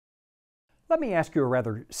Let me ask you a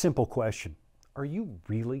rather simple question. Are you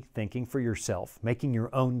really thinking for yourself, making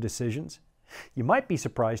your own decisions? You might be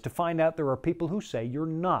surprised to find out there are people who say you're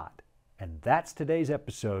not. And that's today's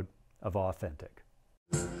episode of Authentic.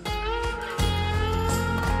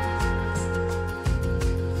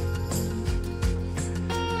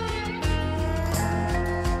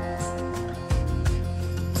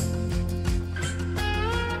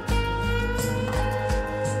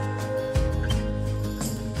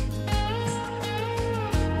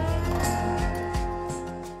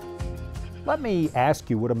 Let me ask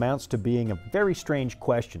you what amounts to being a very strange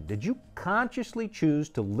question. Did you consciously choose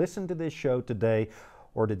to listen to this show today,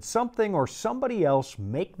 or did something or somebody else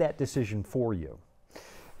make that decision for you?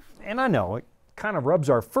 And I know it kind of rubs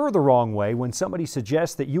our fur the wrong way when somebody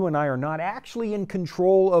suggests that you and I are not actually in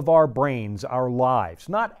control of our brains, our lives,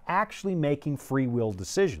 not actually making free will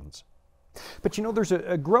decisions. But you know, there's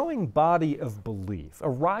a growing body of belief, a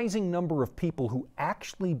rising number of people who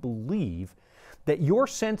actually believe that your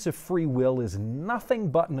sense of free will is nothing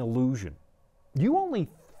but an illusion. You only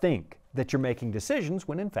think that you're making decisions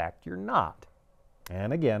when in fact you're not.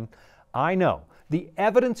 And again, I know the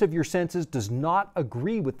evidence of your senses does not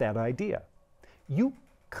agree with that idea. You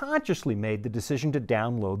consciously made the decision to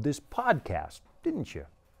download this podcast, didn't you?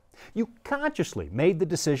 You consciously made the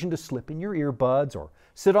decision to slip in your earbuds or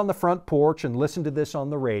sit on the front porch and listen to this on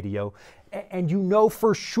the radio, and you know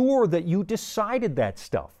for sure that you decided that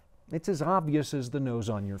stuff. It's as obvious as the nose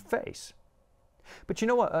on your face. But you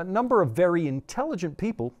know, a number of very intelligent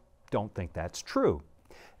people don't think that's true.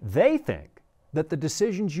 They think that the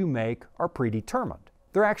decisions you make are predetermined.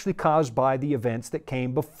 They're actually caused by the events that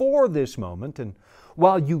came before this moment, and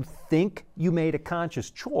while you think you made a conscious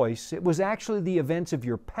choice, it was actually the events of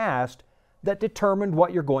your past that determined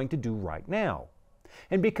what you're going to do right now.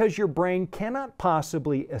 And because your brain cannot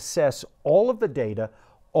possibly assess all of the data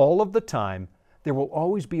all of the time, there will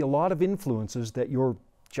always be a lot of influences that you're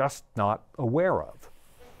just not aware of.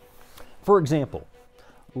 For example,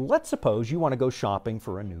 let's suppose you want to go shopping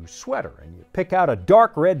for a new sweater and you pick out a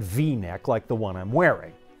dark red V-neck like the one I'm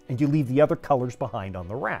wearing, and you leave the other colors behind on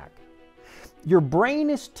the rack. Your brain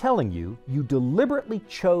is telling you you deliberately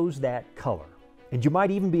chose that color, and you might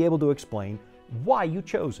even be able to explain why you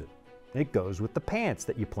chose it. It goes with the pants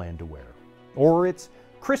that you plan to wear. Or it's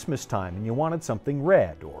Christmas time and you wanted something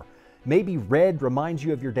red, or maybe red reminds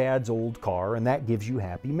you of your dad's old car and that gives you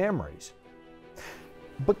happy memories.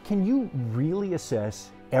 But can you really assess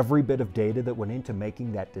every bit of data that went into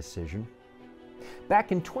making that decision?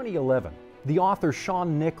 Back in 2011, the author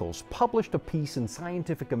Shawn Nichols published a piece in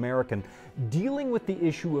Scientific American dealing with the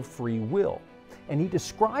issue of free will. And he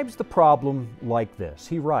describes the problem like this.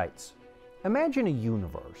 He writes, "Imagine a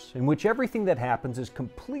universe in which everything that happens is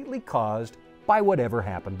completely caused by whatever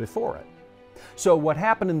happened before it. So what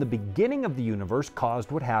happened in the beginning of the universe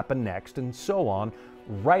caused what happened next, and so on,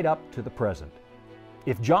 right up to the present.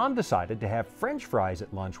 If John decided to have French fries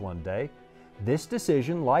at lunch one day, this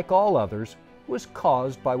decision, like all others, was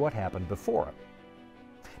caused by what happened before it."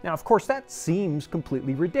 Now, of course, that seems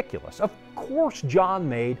completely ridiculous. Of course John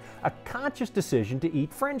made a conscious decision to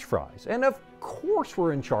eat French fries, and of course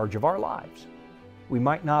we're in charge of our lives. We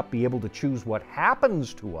might not be able to choose what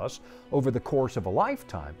happens to us over the course of a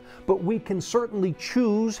lifetime, but we can certainly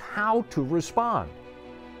choose how to respond.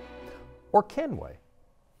 Or can we?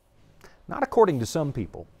 Not according to some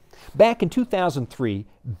people. Back in 2003,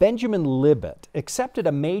 Benjamin Libet accepted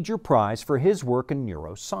a major prize for his work in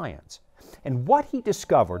neuroscience. And what he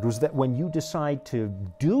discovered was that when you decide to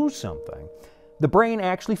do something, the brain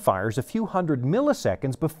actually fires a few hundred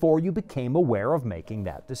milliseconds before you became aware of making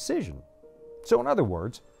that decision. So in other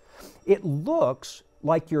words, it looks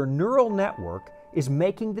like your neural network is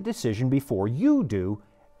making the decision before you do,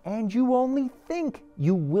 and you only think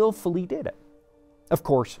you willfully did it. Of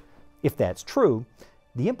course, if that's true,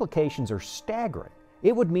 the implications are staggering.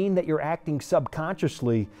 It would mean that you're acting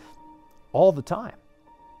subconsciously all the time.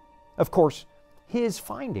 Of course, his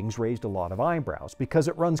findings raised a lot of eyebrows because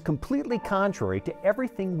it runs completely contrary to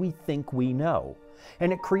everything we think we know,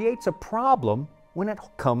 and it creates a problem when it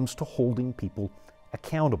comes to holding people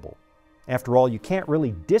accountable. After all, you can't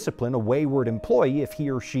really discipline a wayward employee if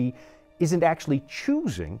he or she isn't actually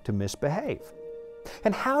choosing to misbehave.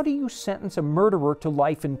 And how do you sentence a murderer to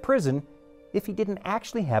life in prison if he didn't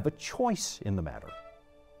actually have a choice in the matter?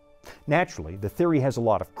 Naturally, the theory has a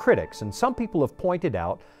lot of critics, and some people have pointed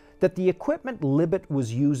out that the equipment Libet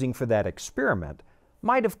was using for that experiment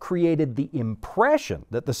might have created the impression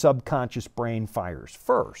that the subconscious brain fires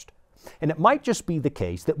first. And it might just be the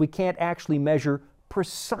case that we can't actually measure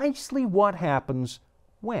precisely what happens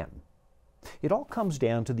when. It all comes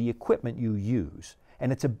down to the equipment you use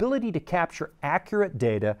and its ability to capture accurate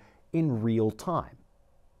data in real time.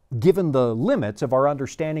 Given the limits of our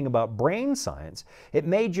understanding about brain science, it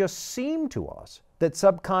may just seem to us that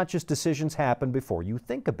subconscious decisions happen before you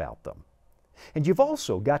think about them. And you've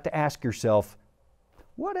also got to ask yourself,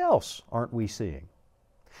 what else aren't we seeing?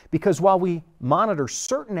 Because while we monitor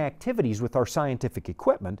certain activities with our scientific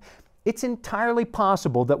equipment, it's entirely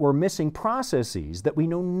possible that we're missing processes that we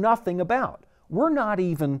know nothing about. We're not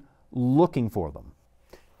even looking for them.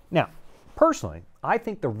 Now, personally, I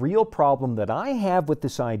think the real problem that I have with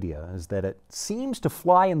this idea is that it seems to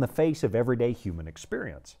fly in the face of everyday human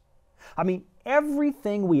experience. I mean,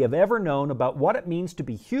 everything we have ever known about what it means to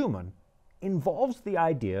be human involves the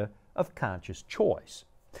idea of conscious choice.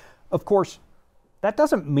 Of course, that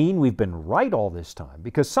doesn't mean we've been right all this time,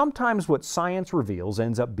 because sometimes what science reveals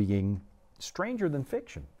ends up being stranger than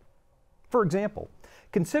fiction. For example,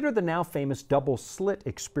 consider the now famous double slit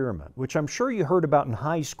experiment, which I'm sure you heard about in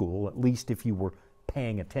high school, at least if you were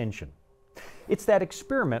paying attention. It's that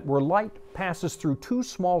experiment where light passes through two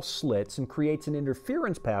small slits and creates an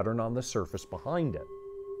interference pattern on the surface behind it.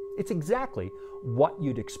 It's exactly what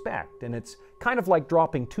you'd expect, and it's kind of like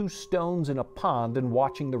dropping two stones in a pond and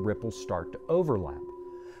watching the ripples start to overlap.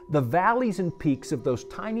 The valleys and peaks of those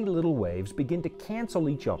tiny little waves begin to cancel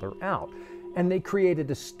each other out, and they create a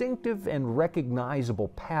distinctive and recognizable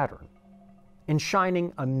pattern. And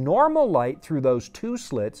shining a normal light through those two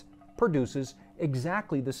slits produces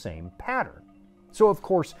exactly the same pattern. So of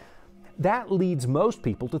course, that leads most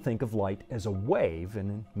people to think of light as a wave, and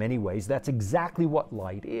in many ways that's exactly what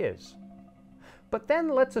light is. But then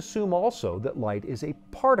let's assume also that light is a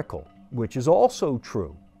particle, which is also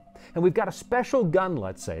true. And we've got a special gun,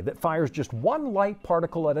 let's say, that fires just one light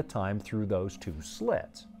particle at a time through those two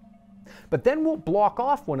slits. But then we'll block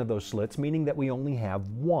off one of those slits, meaning that we only have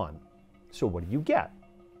one. So what do you get?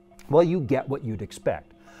 Well, you get what you'd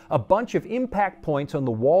expect. A bunch of impact points on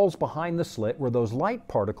the walls behind the slit where those light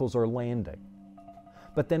particles are landing.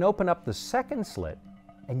 But then open up the second slit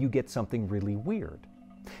and you get something really weird.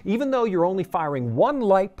 Even though you're only firing one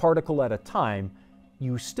light particle at a time,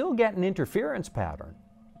 you still get an interference pattern.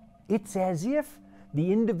 It's as if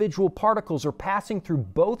the individual particles are passing through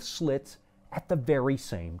both slits at the very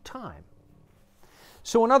same time.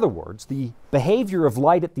 So in other words, the behavior of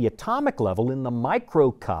light at the atomic level in the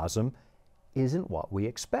microcosm isn't what we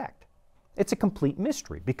expect. It's a complete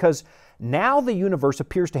mystery, because now the universe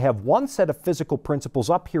appears to have one set of physical principles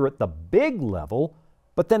up here at the big level,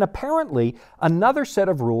 but then apparently another set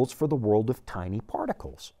of rules for the world of tiny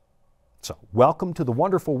particles. So, welcome to the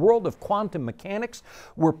wonderful world of quantum mechanics,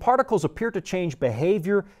 where particles appear to change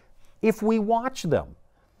behavior if we watch them,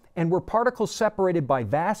 and where particles separated by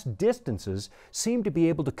vast distances seem to be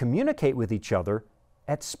able to communicate with each other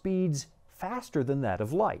at speeds faster than that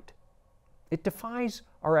of light. It defies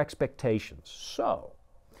our expectations. So,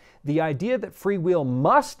 the idea that free will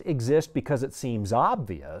must exist because it seems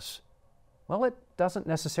obvious, well, it doesn't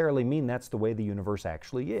necessarily mean that's the way the universe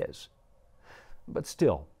actually is. But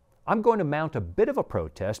still, I'm going to mount a bit of a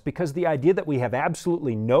protest, because the idea that we have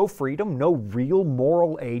absolutely no freedom, no real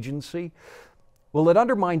moral agency, well, it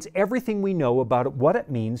undermines everything we know about what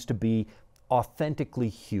it means to be authentically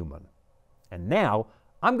human. And now,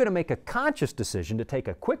 I'm going to make a conscious decision to take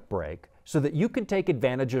a quick break so that you can take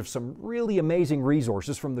advantage of some really amazing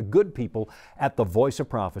resources from the good people at the Voice of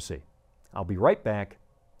Prophecy. I'll be right back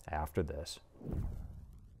after this.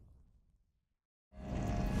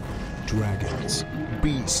 Dragons,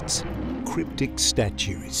 beasts, cryptic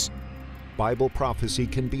statues. Bible prophecy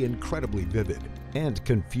can be incredibly vivid and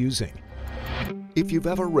confusing. If you've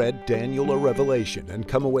ever read Daniel or Revelation and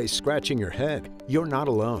come away scratching your head, you're not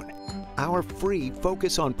alone. Our free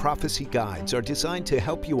Focus on Prophecy guides are designed to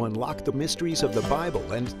help you unlock the mysteries of the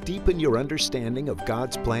Bible and deepen your understanding of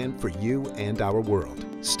God's plan for you and our world.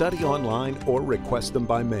 Study online or request them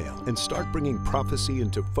by mail and start bringing prophecy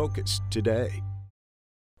into focus today.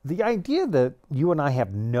 The idea that you and I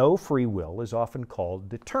have no free will is often called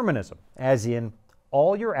determinism, as in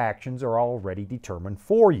all your actions are already determined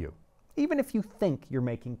for you, even if you think you're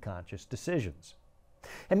making conscious decisions.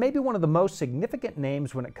 And maybe one of the most significant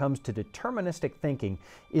names when it comes to deterministic thinking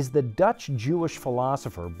is the Dutch Jewish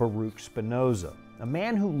philosopher Baruch Spinoza, a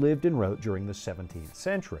man who lived and wrote during the 17th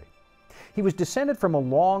century. He was descended from a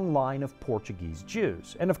long line of Portuguese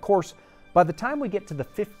Jews, and of course, by the time we get to the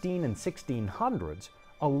 15 and 1600s,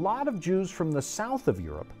 a lot of Jews from the south of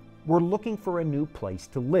Europe were looking for a new place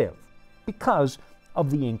to live because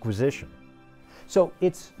of the Inquisition. So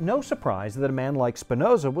it's no surprise that a man like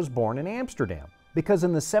Spinoza was born in Amsterdam, because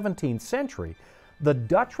in the 17th century, the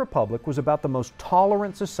Dutch Republic was about the most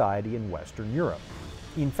tolerant society in Western Europe.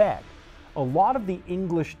 In fact, a lot of the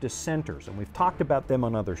English dissenters, and we've talked about them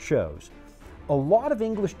on other shows, a lot of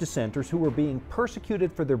English dissenters who were being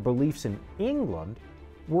persecuted for their beliefs in England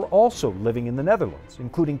were also living in the Netherlands,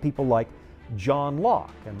 including people like John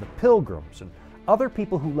Locke and the Pilgrims and other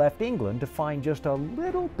people who left England to find just a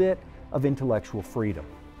little bit of intellectual freedom.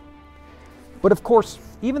 But of course,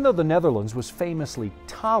 even though the Netherlands was famously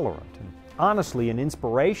tolerant and honestly an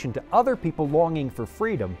inspiration to other people longing for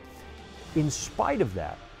freedom, in spite of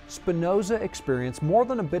that, Spinoza experienced more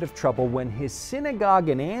than a bit of trouble when his synagogue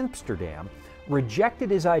in Amsterdam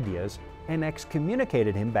rejected his ideas and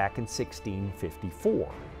excommunicated him back in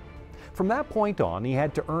 1654. From that point on, he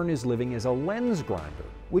had to earn his living as a lens grinder,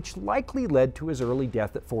 which likely led to his early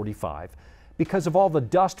death at 45 because of all the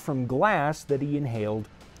dust from glass that he inhaled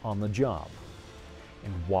on the job.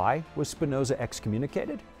 And why was Spinoza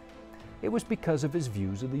excommunicated? It was because of his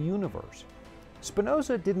views of the universe.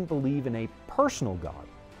 Spinoza didn't believe in a personal God,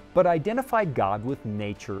 but identified God with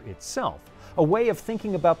nature itself, a way of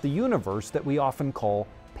thinking about the universe that we often call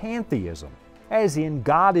pantheism, as in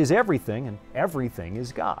God is everything and everything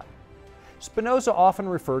is God. Spinoza often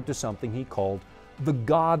referred to something he called the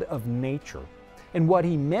God of nature, and what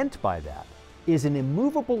he meant by that is an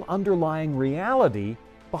immovable underlying reality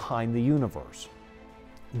behind the universe.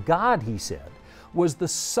 God, he said, was the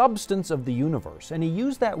substance of the universe, and he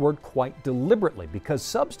used that word quite deliberately because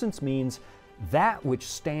substance means that which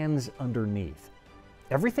stands underneath.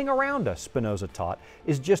 Everything around us, Spinoza taught,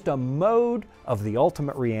 is just a mode of the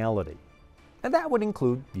ultimate reality, and that would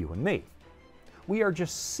include you and me. We are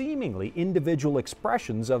just seemingly individual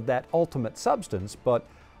expressions of that ultimate substance, but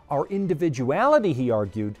our individuality, he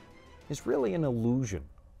argued, is really an illusion.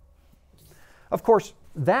 Of course,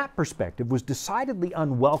 that perspective was decidedly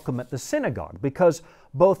unwelcome at the synagogue because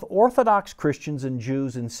both Orthodox Christians and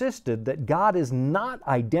Jews insisted that God is not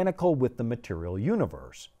identical with the material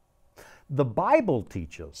universe. The Bible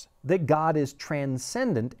teaches that God is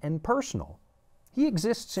transcendent and personal. He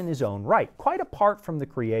exists in his own right, quite apart from the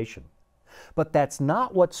creation. But that's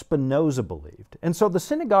not what Spinoza believed, and so the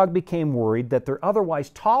synagogue became worried that their otherwise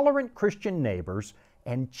tolerant Christian neighbors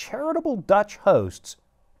and charitable Dutch hosts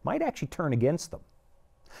might actually turn against them.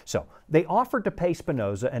 So they offered to pay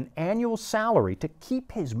Spinoza an annual salary to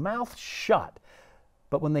keep his mouth shut,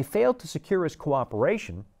 but when they failed to secure his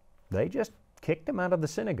cooperation, they just kicked him out of the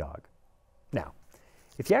synagogue. Now,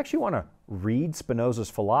 if you actually want to read Spinoza's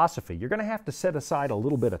philosophy, you're going to have to set aside a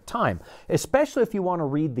little bit of time, especially if you want to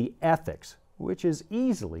read the Ethics, which is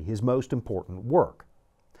easily his most important work.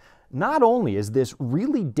 Not only is this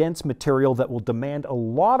really dense material that will demand a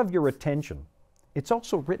lot of your attention, it's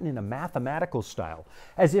also written in a mathematical style,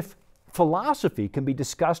 as if philosophy can be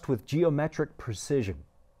discussed with geometric precision.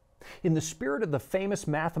 In the spirit of the famous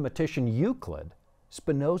mathematician Euclid,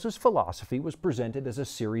 Spinoza's philosophy was presented as a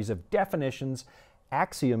series of definitions,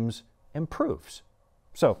 axioms, and proofs.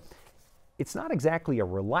 So, it's not exactly a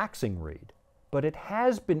relaxing read, but it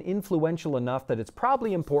has been influential enough that it's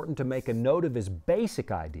probably important to make a note of his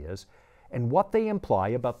basic ideas and what they imply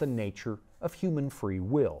about the nature of human free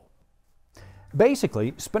will.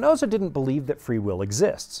 Basically, Spinoza didn't believe that free will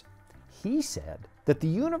exists. He said that the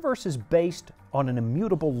universe is based on an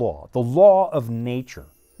immutable law, the law of nature,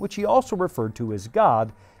 which he also referred to as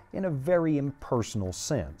God in a very impersonal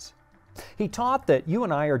sense. He taught that you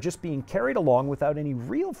and I are just being carried along without any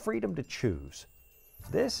real freedom to choose.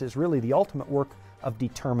 This is really the ultimate work of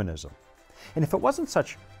determinism. And if it wasn't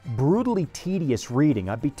such brutally tedious reading,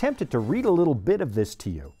 I'd be tempted to read a little bit of this to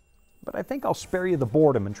you. But I think I'll spare you the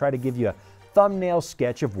boredom and try to give you a thumbnail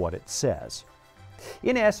sketch of what it says.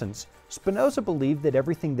 In essence, Spinoza believed that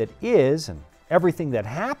everything that is and everything that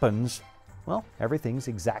happens, well, everything's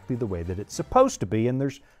exactly the way that it's supposed to be, and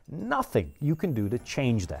there's nothing you can do to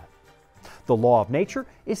change that. The law of nature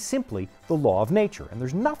is simply the law of nature, and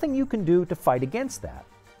there's nothing you can do to fight against that.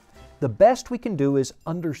 The best we can do is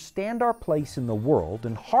understand our place in the world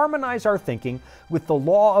and harmonize our thinking with the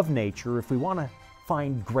law of nature if we want to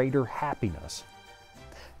find greater happiness.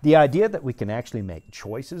 The idea that we can actually make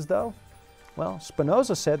choices, though, well,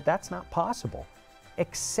 Spinoza said that's not possible,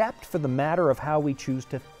 except for the matter of how we choose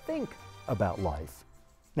to think about life.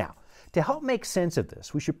 Now, to help make sense of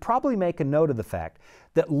this, we should probably make a note of the fact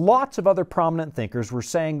that lots of other prominent thinkers were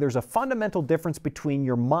saying there's a fundamental difference between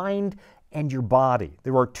your mind and your body.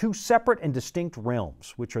 There are two separate and distinct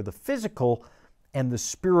realms, which are the physical and the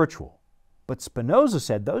spiritual. But Spinoza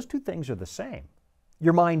said those two things are the same.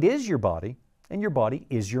 Your mind is your body, and your body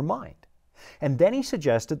is your mind. And then he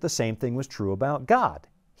suggested the same thing was true about God.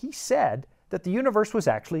 He said that the universe was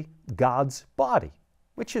actually God's body,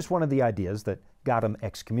 which is one of the ideas that got him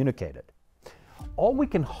excommunicated. All we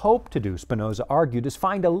can hope to do, Spinoza argued, is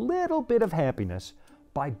find a little bit of happiness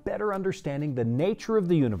by better understanding the nature of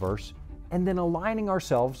the universe and then aligning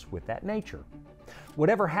ourselves with that nature.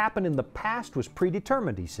 Whatever happened in the past was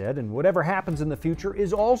predetermined, he said, and whatever happens in the future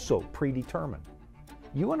is also predetermined.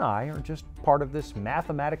 You and I are just part of this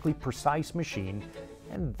mathematically precise machine,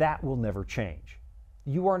 and that will never change.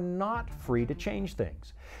 You are not free to change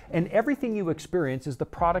things, and everything you experience is the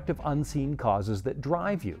product of unseen causes that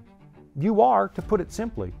drive you. You are, to put it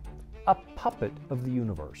simply, a puppet of the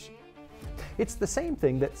universe. It's the same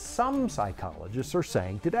thing that some psychologists are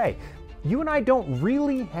saying today. You and I don't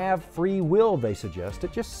really have free will, they suggest.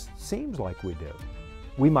 It just seems like we do.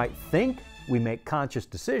 We might think we make conscious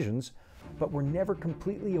decisions, but we're never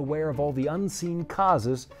completely aware of all the unseen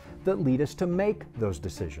causes that lead us to make those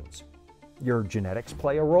decisions. Your genetics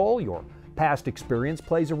play a role, your past experience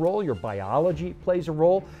plays a role, your biology plays a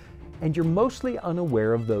role, and you're mostly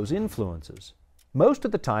unaware of those influences. Most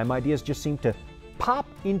of the time, ideas just seem to pop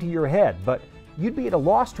into your head, but you'd be at a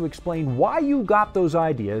loss to explain why you got those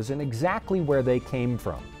ideas and exactly where they came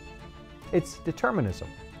from. It's determinism,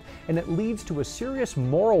 and it leads to a serious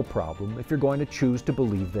moral problem if you're going to choose to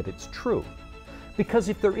believe that it's true. Because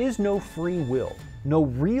if there is no free will, no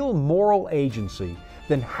real moral agency,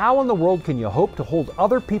 then how in the world can you hope to hold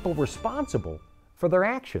other people responsible for their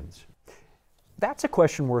actions? That's a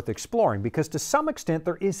question worth exploring because to some extent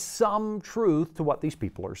there is some truth to what these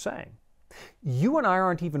people are saying. You and I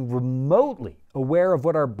aren't even remotely aware of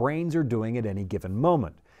what our brains are doing at any given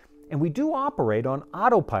moment, and we do operate on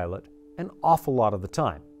autopilot an awful lot of the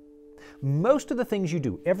time. Most of the things you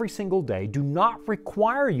do every single day do not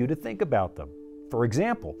require you to think about them. For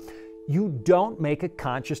example, you don't make a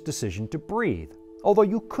conscious decision to breathe, although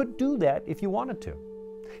you could do that if you wanted to.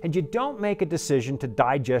 And you don't make a decision to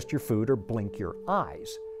digest your food or blink your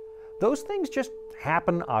eyes. Those things just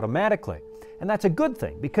happen automatically. And that's a good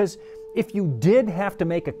thing, because if you did have to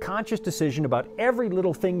make a conscious decision about every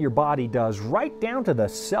little thing your body does, right down to the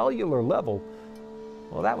cellular level,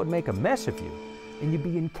 well, that would make a mess of you, and you'd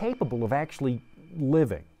be incapable of actually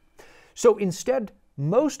living. So instead,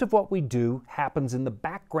 most of what we do happens in the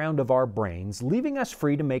background of our brains, leaving us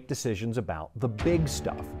free to make decisions about the big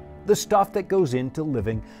stuff, the stuff that goes into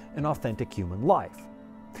living an authentic human life.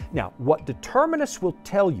 Now, what determinists will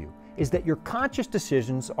tell you is that your conscious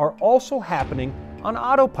decisions are also happening on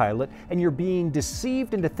autopilot, and you're being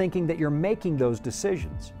deceived into thinking that you're making those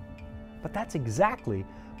decisions. But that's exactly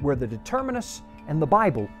where the determinists and the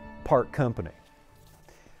Bible part company.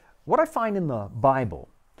 What I find in the Bible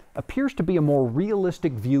appears to be a more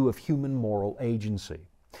realistic view of human moral agency.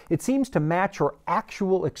 It seems to match our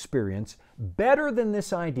actual experience better than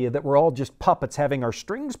this idea that we're all just puppets having our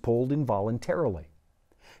strings pulled involuntarily.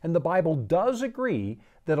 And the Bible does agree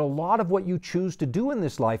that a lot of what you choose to do in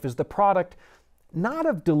this life is the product not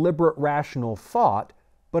of deliberate rational thought,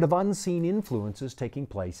 but of unseen influences taking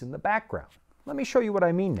place in the background. Let me show you what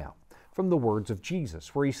I mean now, from the words of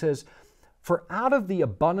Jesus, where he says, "For out of the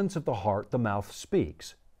abundance of the heart the mouth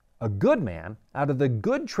speaks. A good man out of the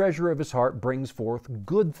good treasure of his heart brings forth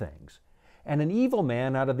good things, and an evil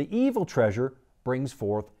man out of the evil treasure brings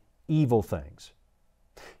forth evil things."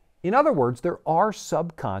 In other words, there are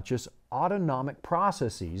subconscious autonomic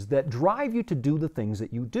processes that drive you to do the things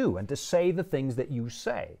that you do and to say the things that you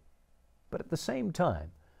say. But at the same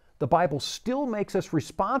time, the Bible still makes us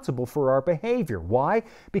responsible for our behavior. Why?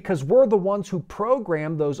 Because we're the ones who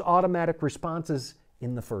program those automatic responses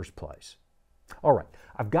in the first place. All right,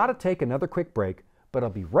 I've got to take another quick break, but I'll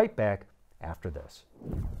be right back after this.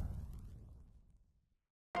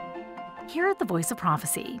 Here at the Voice of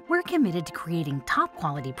Prophecy, we're committed to creating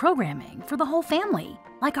top-quality programming for the whole family,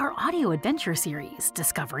 like our audio adventure series,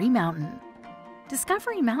 Discovery Mountain.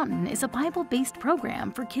 Discovery Mountain is a Bible-based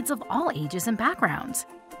program for kids of all ages and backgrounds.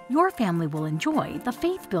 Your family will enjoy the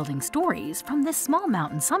faith-building stories from this small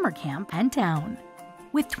mountain summer camp and town.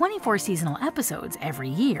 With 24 seasonal episodes every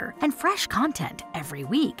year and fresh content every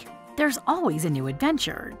week, there's always a new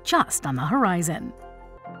adventure just on the horizon.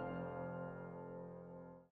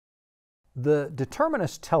 The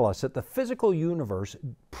determinists tell us that the physical universe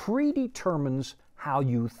predetermines how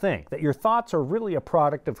you think, that your thoughts are really a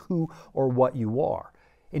product of who or what you are.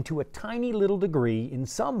 And to a tiny little degree, in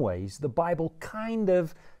some ways, the Bible kind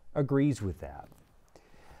of agrees with that.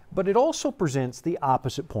 But it also presents the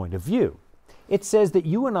opposite point of view. It says that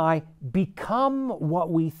you and I become what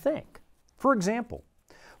we think. For example,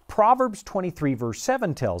 Proverbs 23 verse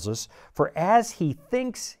 7 tells us, "For as he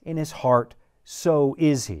thinks in his heart, so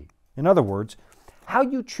is he." In other words, how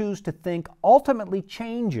you choose to think ultimately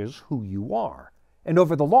changes who you are. And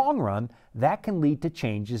over the long run, that can lead to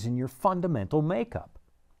changes in your fundamental makeup.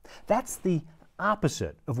 That's the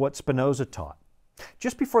opposite of what Spinoza taught.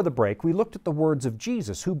 Just before the break, we looked at the words of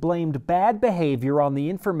Jesus, who blamed bad behavior on the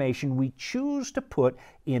information we choose to put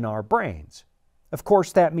in our brains. Of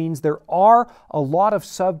course, that means there are a lot of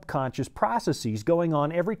subconscious processes going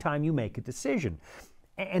on every time you make a decision.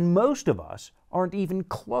 And most of us aren't even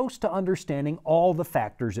close to understanding all the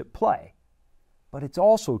factors at play. But it's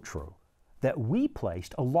also true that we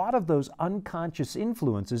placed a lot of those unconscious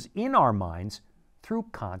influences in our minds through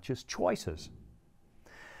conscious choices.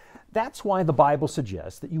 That's why the Bible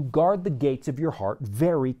suggests that you guard the gates of your heart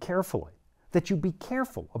very carefully, that you be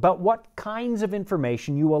careful about what kinds of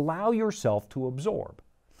information you allow yourself to absorb.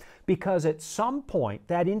 Because at some point,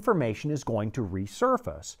 that information is going to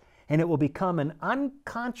resurface, and it will become an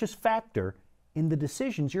unconscious factor in the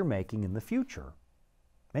decisions you're making in the future.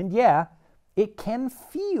 And yeah, it can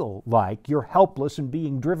feel like you're helpless and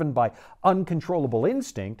being driven by uncontrollable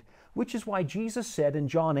instinct, which is why Jesus said in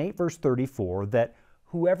John 8, verse 34, that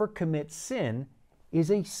whoever commits sin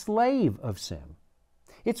is a slave of sin.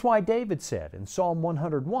 It's why David said in Psalm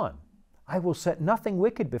 101, I will set nothing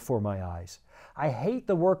wicked before my eyes. I hate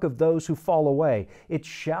the work of those who fall away. It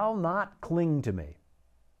shall not cling to me.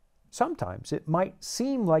 Sometimes it might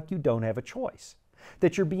seem like you don't have a choice,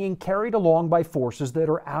 that you're being carried along by forces that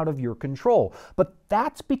are out of your control. But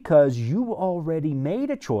that's because you already made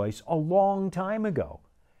a choice a long time ago.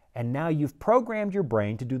 And now you've programmed your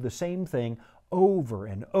brain to do the same thing over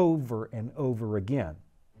and over and over again.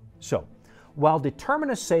 So, while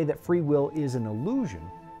determinists say that free will is an illusion,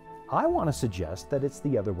 I want to suggest that it's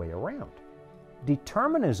the other way around.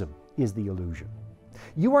 Determinism is the illusion.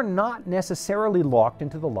 You are not necessarily locked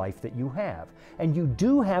into the life that you have, and you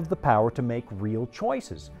do have the power to make real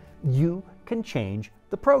choices. You can change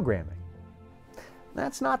the programming.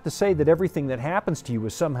 That's not to say that everything that happens to you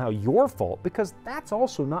is somehow your fault, because that's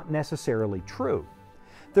also not necessarily true.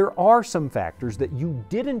 There are some factors that you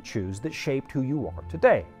didn't choose that shaped who you are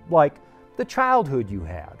today, like the childhood you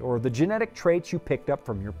had or the genetic traits you picked up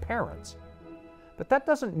from your parents. But that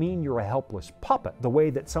doesn't mean you're a helpless puppet the way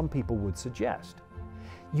that some people would suggest.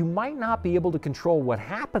 You might not be able to control what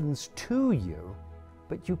happens to you,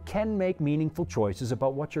 but you can make meaningful choices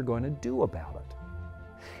about what you're going to do about it.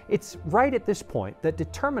 It's right at this point that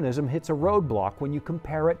determinism hits a roadblock when you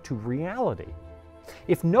compare it to reality.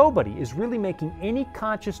 If nobody is really making any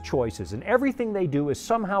conscious choices and everything they do is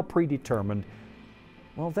somehow predetermined,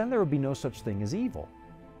 well, then there would be no such thing as evil.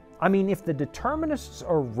 I mean, if the determinists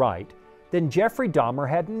are right, then Jeffrey Dahmer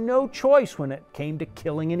had no choice when it came to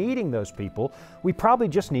killing and eating those people. We probably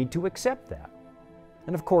just need to accept that.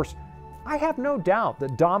 And of course, I have no doubt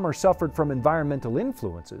that Dahmer suffered from environmental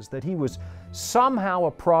influences, that he was somehow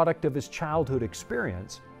a product of his childhood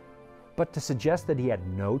experience. But to suggest that he had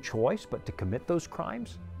no choice but to commit those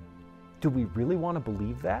crimes? Do we really want to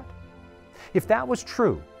believe that? If that was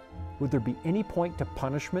true, would there be any point to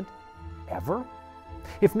punishment ever?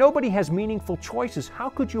 If nobody has meaningful choices, how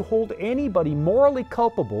could you hold anybody morally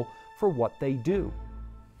culpable for what they do?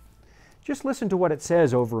 Just listen to what it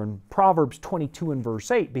says over in Proverbs 22 and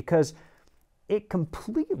verse 8, because it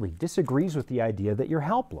completely disagrees with the idea that you're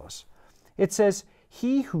helpless. It says,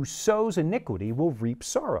 "He who sows iniquity will reap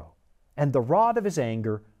sorrow, and the rod of his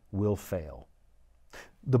anger will fail."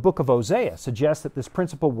 The book of Hosea suggests that this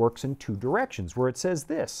principle works in two directions, where it says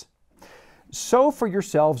this, "Sow for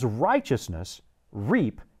yourselves righteousness,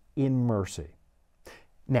 reap in mercy."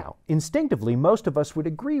 Now, instinctively, most of us would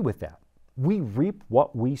agree with that. We reap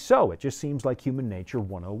what we sow. It just seems like human nature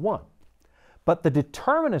 101. But the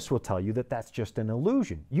determinists will tell you that that's just an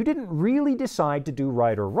illusion. You didn't really decide to do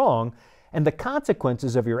right or wrong, and the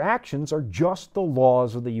consequences of your actions are just the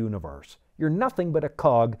laws of the universe. You're nothing but a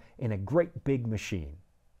cog in a great big machine.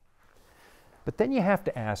 But then you have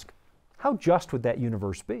to ask, how just would that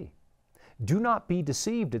universe be? Do not be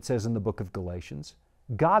deceived, it says in the book of Galatians.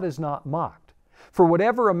 God is not mocked. For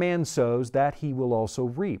whatever a man sows, that he will also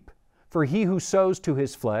reap. For he who sows to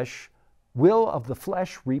his flesh will of the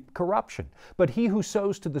flesh reap corruption. But he who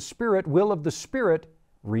sows to the Spirit will of the Spirit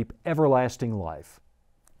reap everlasting life.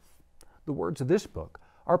 The words of this book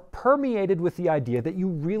are permeated with the idea that you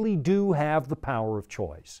really do have the power of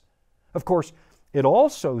choice. Of course, it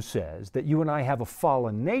also says that you and I have a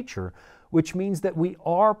fallen nature, which means that we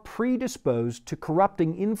are predisposed to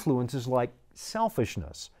corrupting influences like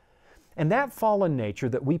selfishness. And that fallen nature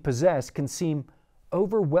that we possess can seem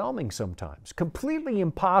overwhelming sometimes, completely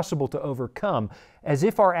impossible to overcome, as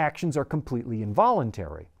if our actions are completely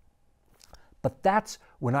involuntary. But that's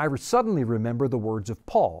when I suddenly remember the words of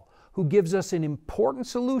Paul, who gives us an important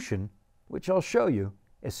solution, which I'll show you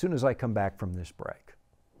as soon as I come back from this break.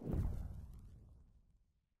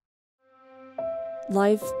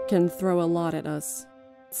 Life can throw a lot at us.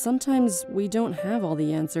 Sometimes we don't have all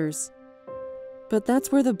the answers. But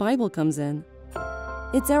that's where the Bible comes in.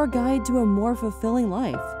 It's our guide to a more fulfilling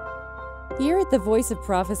life. Here at the Voice of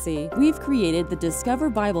Prophecy, we've created the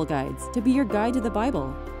Discover Bible Guides to be your guide to the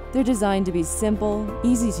Bible. They're designed to be simple,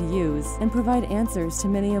 easy to use, and provide answers to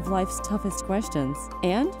many of life's toughest questions.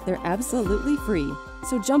 And they're absolutely free.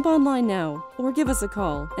 So jump online now, or give us a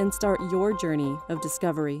call and start your journey of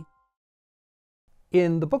discovery.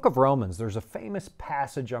 In the book of Romans, there's a famous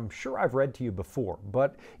passage I'm sure I've read to you before,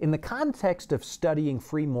 but in the context of studying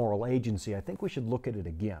free moral agency, I think we should look at it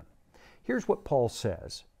again. Here's what Paul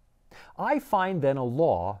says. I find then a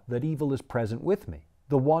law that evil is present with me,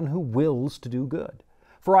 the one who wills to do good.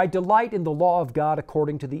 For I delight in the law of God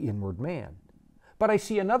according to the inward man. But I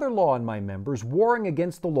see another law in my members, warring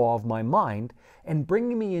against the law of my mind, and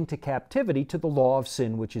bringing me into captivity to the law of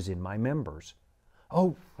sin which is in my members.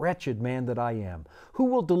 O wretched man that I am, who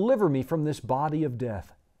will deliver me from this body of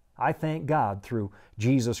death? I thank God through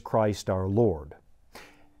Jesus Christ our Lord.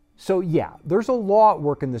 So yeah, there's a law at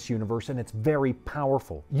work in this universe, and it's very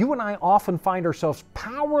powerful. You and I often find ourselves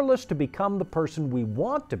powerless to become the person we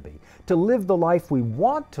want to be, to live the life we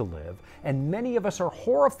want to live, and many of us are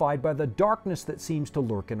horrified by the darkness that seems to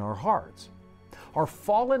lurk in our hearts. Our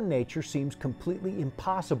fallen nature seems completely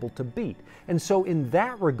impossible to beat, and so in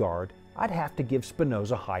that regard, I'd have to give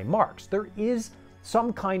Spinoza high marks. There is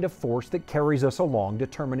some kind of force that carries us along,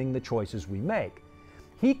 determining the choices we make.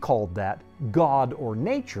 He called that God or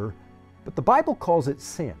nature, but the Bible calls it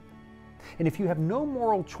sin. And if you have no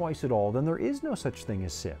moral choice at all, then there is no such thing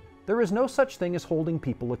as sin. There is no such thing as holding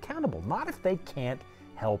people accountable, not if they can't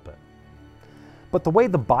help it. But the way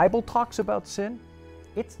the Bible talks about sin,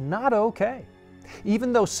 it's not okay.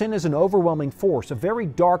 Even though sin is an overwhelming force, a very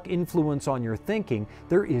dark influence on your thinking,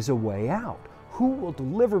 there is a way out. Who will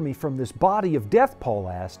deliver me from this body of death, Paul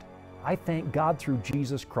asked. I thank God through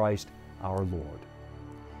Jesus Christ our Lord.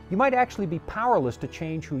 You might actually be powerless to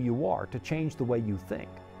change who you are, to change the way you think.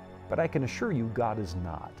 But I can assure you God is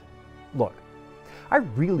not. Look, I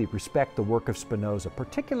really respect the work of Spinoza,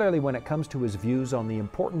 particularly when it comes to his views on the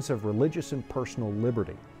importance of religious and personal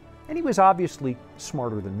liberty. And he was obviously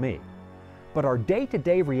smarter than me. But our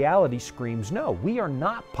day-to-day reality screams, no, we are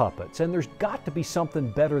not puppets, and there's got to be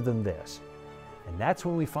something better than this. And that's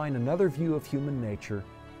when we find another view of human nature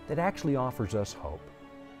that actually offers us hope.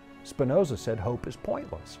 Spinoza said hope is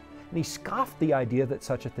pointless, and he scoffed the idea that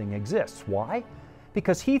such a thing exists. Why?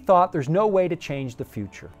 Because he thought there's no way to change the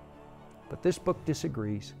future. But this book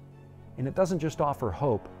disagrees, and it doesn't just offer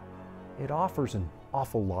hope, it offers an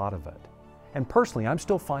awful lot of it. And personally, I'm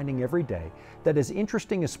still finding every day that as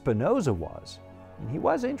interesting as Spinoza was, and he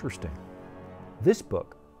was interesting, this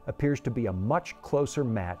book appears to be a much closer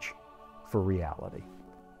match for reality.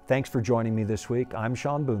 Thanks for joining me this week. I'm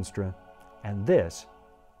Shawn Boonstra, and this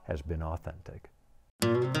has been Authentic.